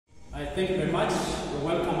Thank you very much. You're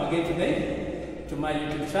welcome again today to my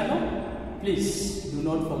YouTube channel. Please do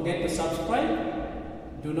not forget to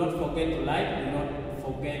subscribe. Do not forget to like. Do not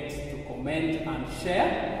forget to comment and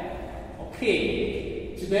share.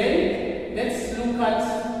 Okay, today let's look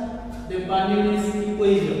at the Bernoulli's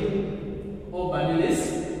equation or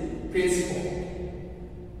Bernoulli's principle.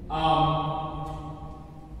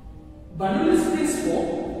 Bernoulli's principle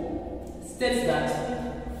states that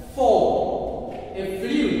for a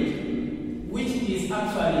fluid which is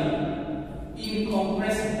actually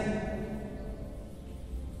incompressible,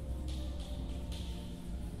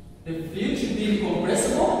 the fluid should be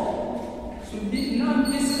incompressible, should be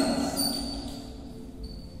non-viscous.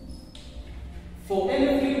 For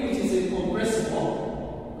any fluid which is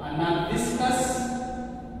incompressible and non-viscous,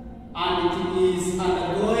 and it is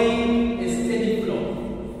undergoing a steady flow,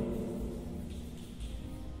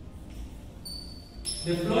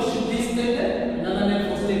 the flow should be steady. Another name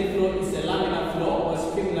for steady flow is a laminar flow or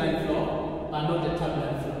streamline flow, and not a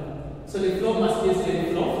turbulent flow. So the flow must be a steady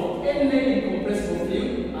flow for any incompressible fluid,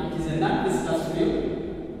 and it is a non-viscous fluid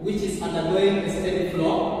which is undergoing a steady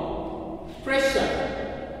flow. Pressure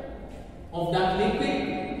of that liquid,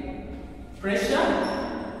 pressure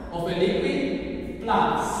of a liquid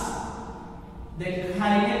plus the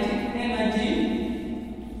kinetic energy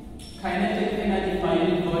per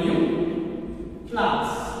unit volume plus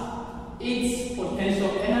its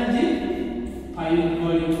potential energy per unit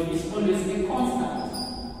volume is always a constant.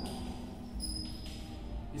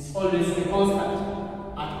 It's always a constant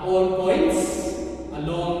at all points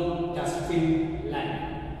along the streamline.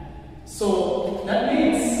 So that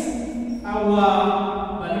means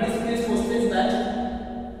our Bernoulli's principle states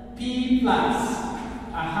that P plus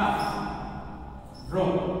a half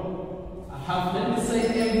rho, a half, let me say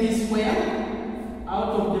mv square out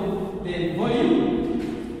of the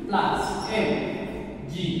volume plus m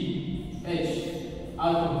g h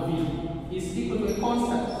out of v is equal to a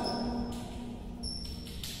constant.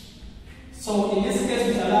 So in this case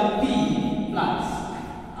we shall have P plus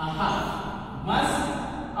a half mass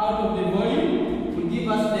out of the volume will give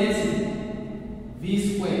us density v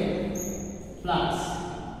squared plus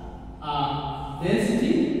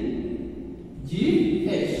density g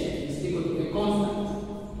h is equal to a constant.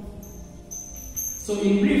 So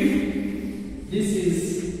in brief, this is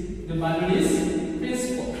the Bernoulli's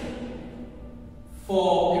principle.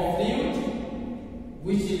 For a fluid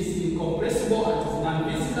which is incompressible and is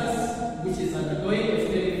non-viscous, which is undergoing a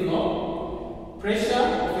steady flow, pressure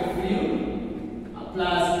of a fluid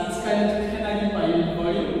plus its kinetic energy per unit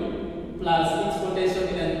volume plus its potential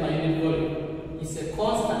energy per unit volume is a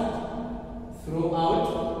constant throughout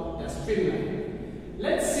the streamline.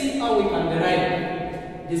 Let's see how we can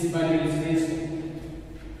derive this Bernoulli's principle.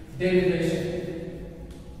 Derivation.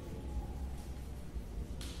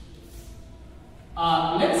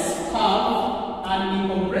 Let's have an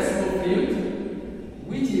incompressible fluid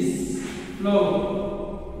which is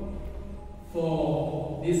flowing.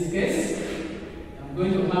 For this case, I'm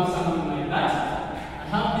going to have something like that. I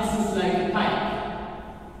have this is like a pipe.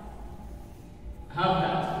 I have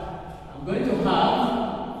that. I'm going to have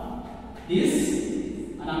this,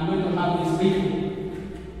 and I'm going to have this liquid.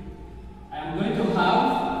 I am going to have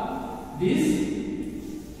this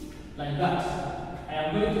like that. I am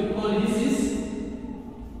going to call this is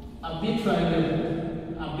arbitrary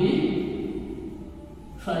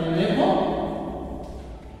level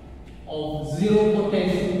of zero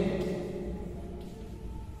potential.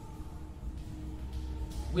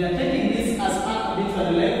 We are taking this as an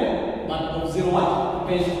arbitrary level, but of zero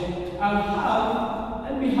potential.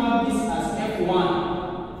 Let me have this as F1.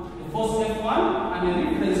 The first F1 and the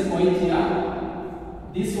reference point here.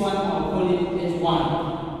 This one I'll call it H1.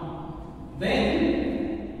 Then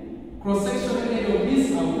cross-sectional area of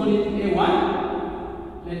this I'll call it A1.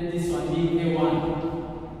 Let this one be A1.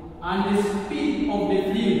 And the speed of the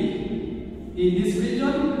fluid in this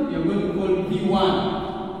region we are going to call V1.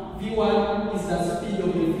 V1 is the speed of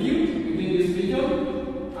the fluid within this region.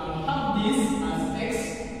 I'll have this as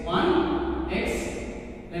X1, X,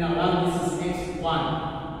 then I'll have this as X1.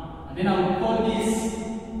 And then I'll call this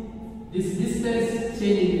distance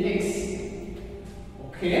changing X.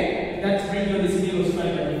 Okay? That region is velocity by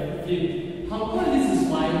the fluid. I'll call this is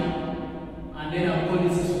Y, and then I'll call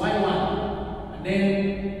this is Y1. And then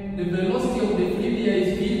the velocity of the fluid here is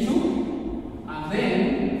V2, and then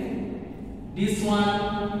this one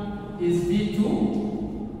is V2,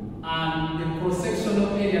 and the cross-sectional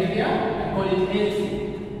area here, I call it A2.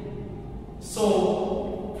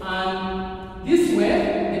 So, and this way,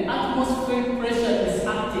 the atmospheric pressure is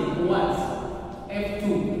acting towards F2,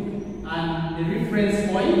 and the reference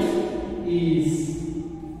point is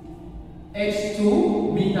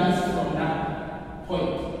h2 meters from that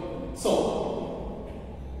point. So,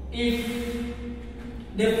 if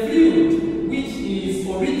the fluid which is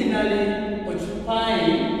originally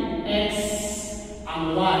occupying x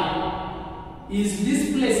and y is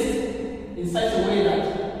displaced in such a way that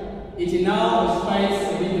it now occupies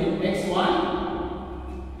the region x1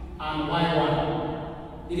 and y1,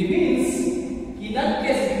 it means, in that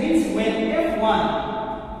case, it means when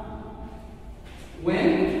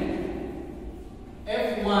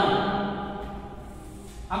F1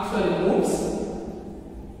 actually moves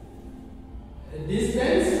a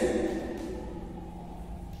distance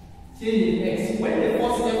changing x. When the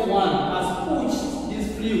force F1 has pushed this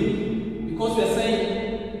fluid, because we are saying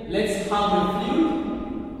let's have the fluid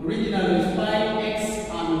originally occupying x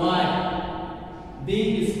and y being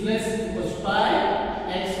displaced to occupy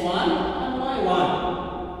x1 and y1,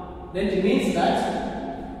 then it means that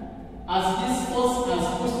as this force has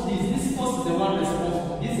pushed this force is the one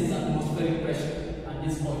responsible. This is atmospheric pressure at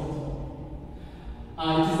this point.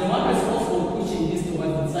 It is the one responsible for pushing this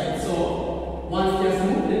towards the side. So once it has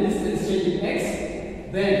moved the distance changing x,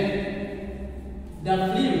 then the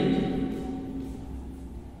fluid,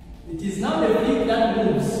 it is now the fluid that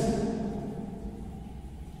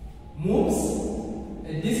moves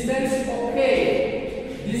a distance,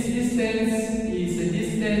 okay, this distance is a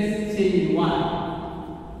distance changing y,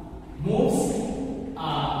 moves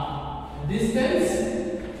a distance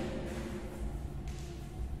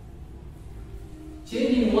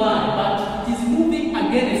changing y, but it is moving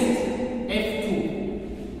against F2,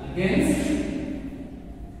 against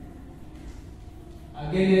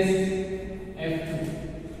F2.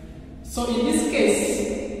 So in this case,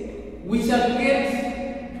 we shall get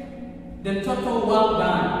the total work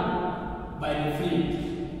done by the fluid.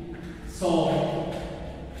 So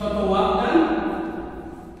total work done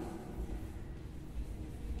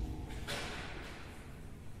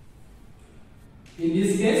in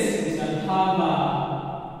this case, we shall have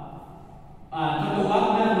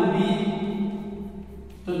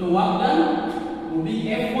total work done will be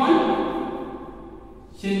F1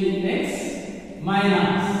 changing x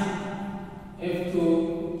minus F2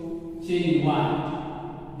 changing y.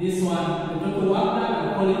 This one, the total work done,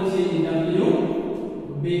 I call it changing W,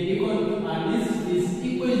 will be equal to, and this is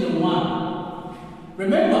equation 1.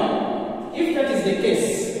 Remember, if that is the case,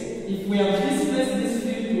 if we have displaced this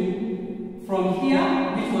fluid from here,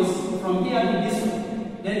 which was from here to this one,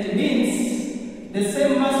 then it means the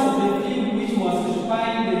same mass of the fluid which was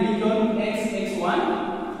occupying the region x1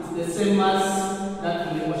 is the same mass that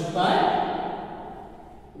will occupy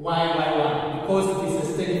y1, because it is a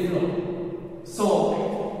steady flow. So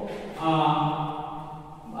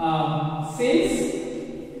since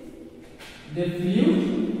the fluid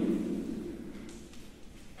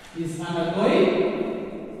is undergoing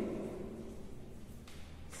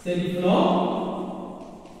steady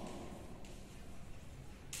flow,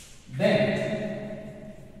 then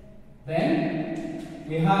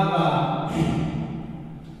we have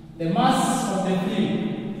the mass of the fluid.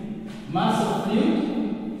 Mass of fluid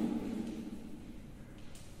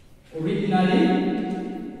originally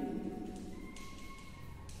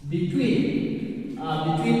between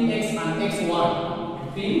x and x1,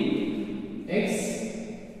 between x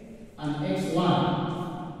and x1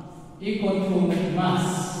 equal to mass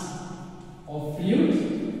of fluid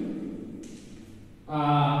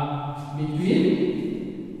between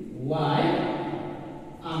y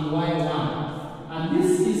and y1, and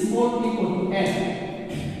this is all equal to n.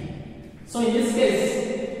 So in this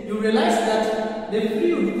case, you realize that the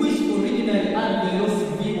fluid which originally had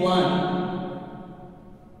velocity v1,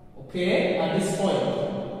 okay, at this point,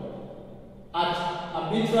 at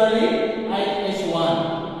arbitrarily height h1,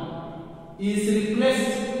 is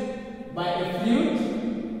replaced by a fluid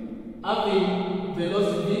having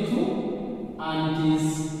velocity v2 and is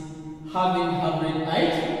having average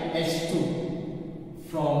height h2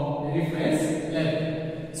 from the reference level.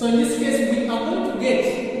 So in this case, we are going to get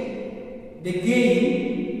the gain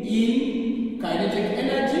in kinetic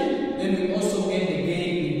energy, then we also get the gain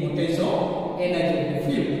in potential energy of the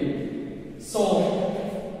fluid. So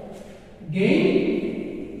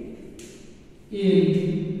gain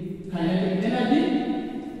in kinetic energy,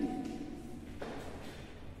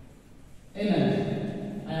 I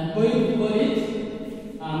am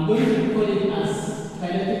going to call it as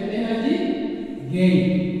kinetic energy gain.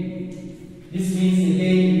 This means the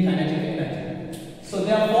gain in kinetic energy. So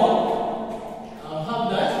therefore, I'll have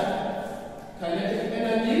that kinetic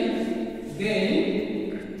energy gain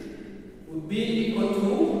would be equal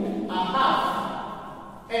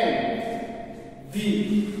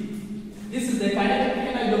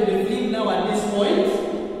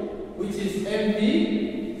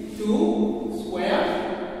mv2 square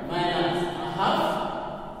minus a half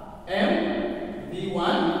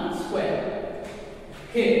mv1 square.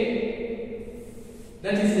 Okay,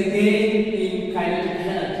 that is the gain in kinetic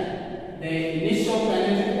energy. The initial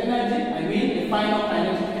kinetic energy, I mean the final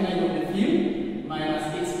kinetic energy of the fluid minus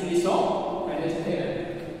its initial kinetic energy.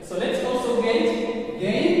 So let's also get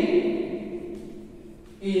gain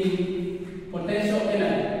in potential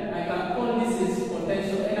energy. I can call this as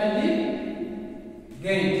potential energy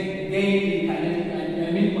gain in kinetic energy, I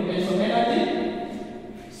mean potential energy.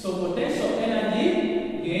 So potential energy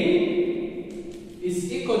gain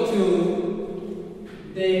is equal to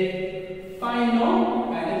the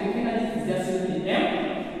final kinetic energy is just simply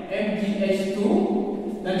mgh2,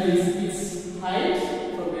 that is its height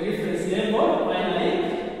from the reference level finally,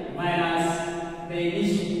 minus the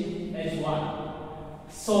initial h1.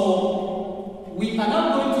 So we are not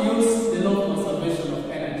going to use the law of conservation of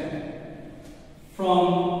energy. From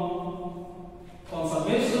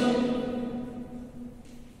conservation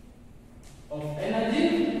of energy,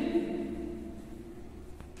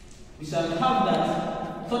 we shall have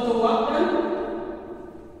that total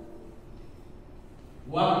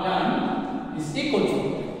work done is equal to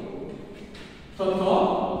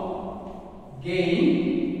total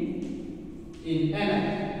gain in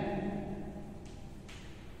energy.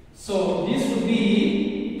 So this would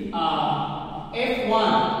be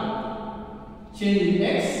F1 change in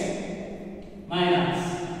x minus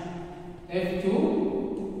F2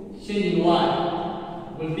 change in y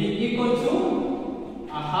will be equal to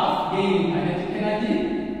a half gain in kinetic energy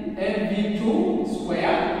mv2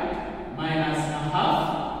 square minus a half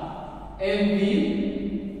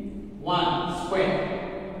mv1 square,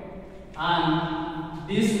 and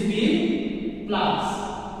this will be plus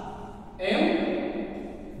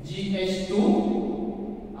mgh2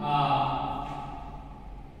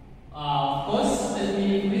 of course, let me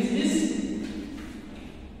increase this,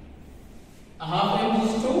 a half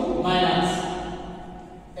mgh2 minus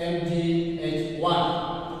mgh1,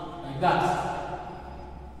 like that.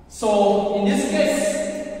 So in this case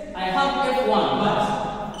I have F1, but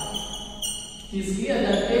it is clear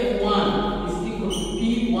that F1 is equal to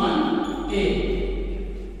P1A.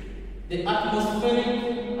 The atmospheric,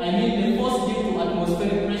 I mean the force due to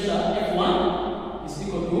atmospheric pressure, F1 is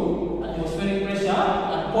equal to atmospheric pressure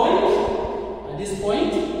at this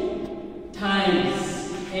point, times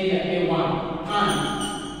area A1, and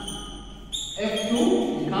F2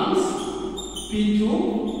 becomes P2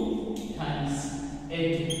 times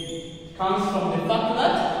A2. Comes from the fact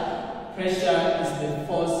that pressure is the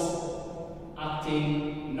force acting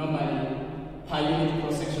normally per unit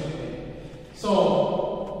cross section area. So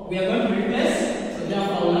we are going to replace, so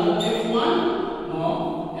therefore we'll have F1, no,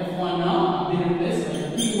 F1 now will be replaced by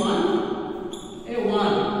P1,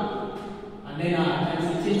 A1, and then times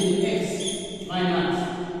the change in x minus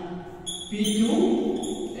P2,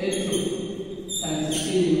 A2 times the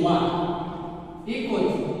change in y equal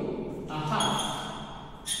to a half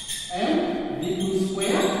mv2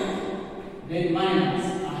 square, then minus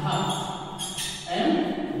a half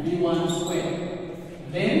mv1 square.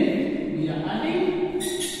 Then we are adding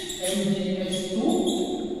mgh2,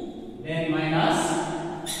 then minus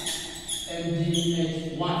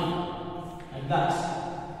mgh1, like that.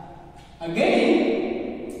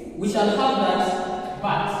 Again, we shall have that,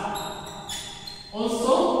 but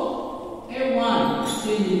also A1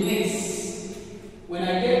 change in x. When I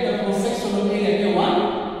get the cross-sectional area A1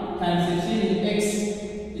 times the change in x,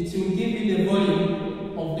 it will give me the volume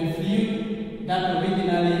of the fluid that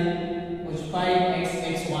originally occupied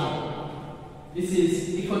xx1. This is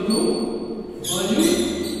equal to volume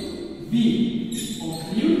V of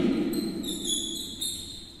fluid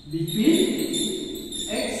between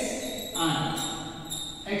x and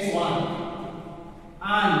x1,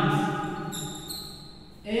 and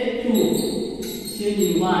A2 change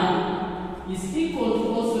in y is equal to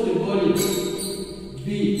also the volume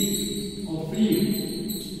V of fluid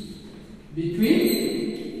between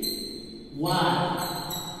y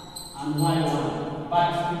and y1.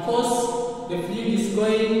 But because the fluid is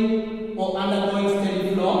going or undergoing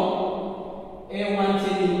steady flow, A1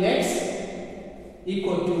 change in x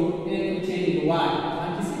equal to A2 change in y,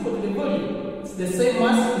 and is equal to the volume. It's the same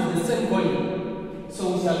mass, it's the same volume. So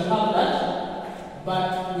we shall have that,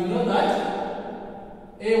 but we know that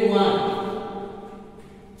A1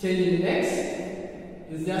 change in x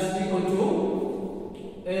is just equal to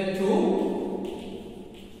A2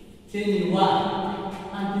 change in y,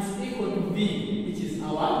 and is equal to V, which is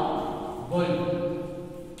our volume.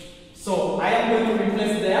 So I am going to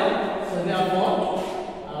replace there, so therefore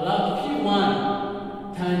I'll have P1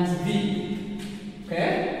 times V, okay,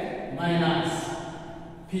 minus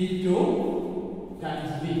P2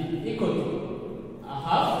 times V equal to a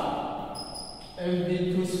half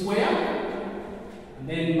MV2 square, and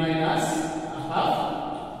then minus a half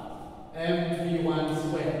MV1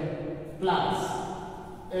 square plus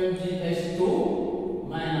MGH2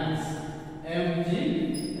 minus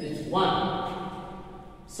MGH1.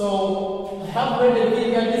 So I have already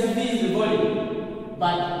figured this V is the volume,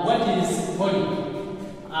 but what is volume?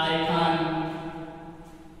 I can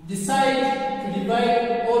decide to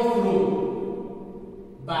divide all through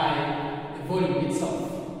by the volume itself.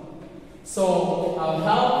 So I'll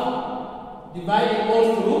have divided all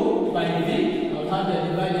through by V. I'll have the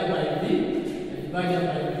divider by V, a divider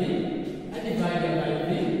by V, a divider by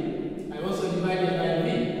V. I also divide it by V.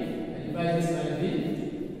 I divide this by V,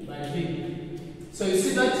 by V. So you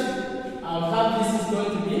see that I'll have this is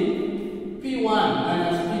going to be P1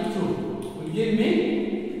 minus P2 will give me,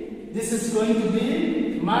 this is going to be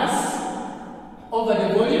mass over the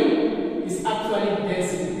volume is actually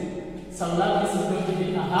density. So I'll have this is going to be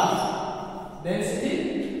a half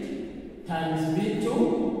density times V2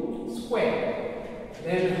 square.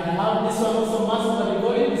 Then I have this one also mass over the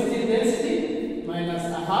volume is still density minus a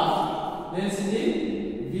half density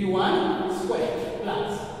V1 square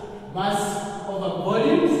plus mass over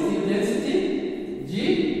volume still density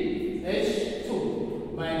GH2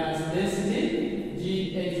 minus density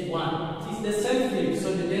GH1. It is the same thing, so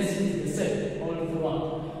the density is the same all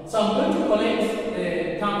throughout. So I'm going to collect the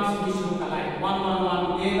terms which look alike. 1, 1,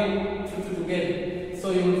 1 together, 2, 2 together. So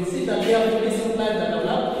you will see that here this implies that I will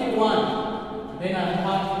have P1, then I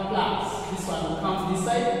have plus. This one will come this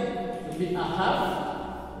side to be a half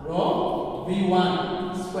rho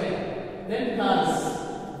V1 square. Then plus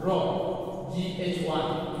rho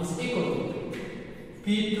GH1 is equal to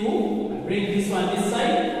P2, I bring this one this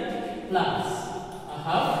side, plus a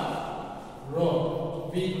half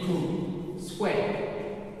rho V2 square,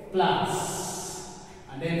 plus,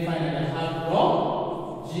 and then finally I have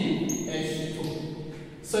rho GH2.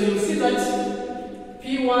 So you see that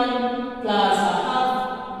P1 plus a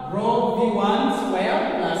half rho V1 square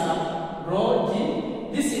plus a rho G,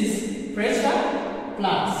 this is pressure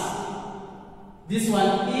plus. This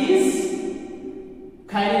one is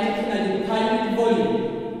kinetic energy per unit volume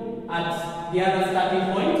at the other starting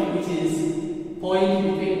point, which is point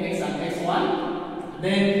between x and x1.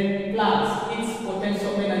 Then plus its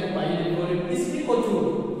potential energy per unit volume is equal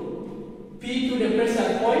to P to the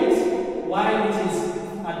pressure point, y which is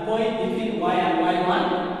at point between y and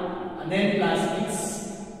y1, and then plus its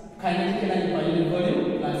kinetic energy per unit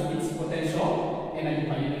volume plus its potential energy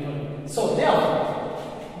per unit volume. So therefore,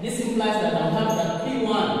 this implies that I have that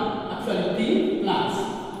P1, actually P plus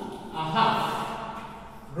a half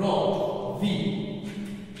rho V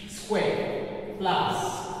square plus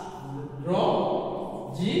rho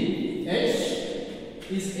GH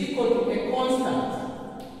is equal to a constant.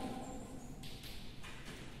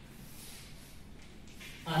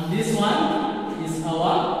 And this one is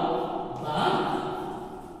our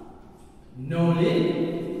Bernoulli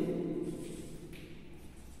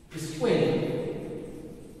square,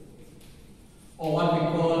 or what we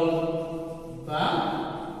call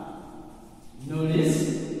Bernoulli's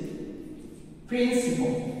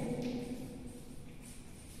principle.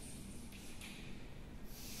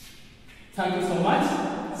 Thank you so much.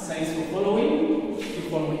 Thanks for following. Keep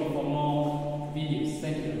following.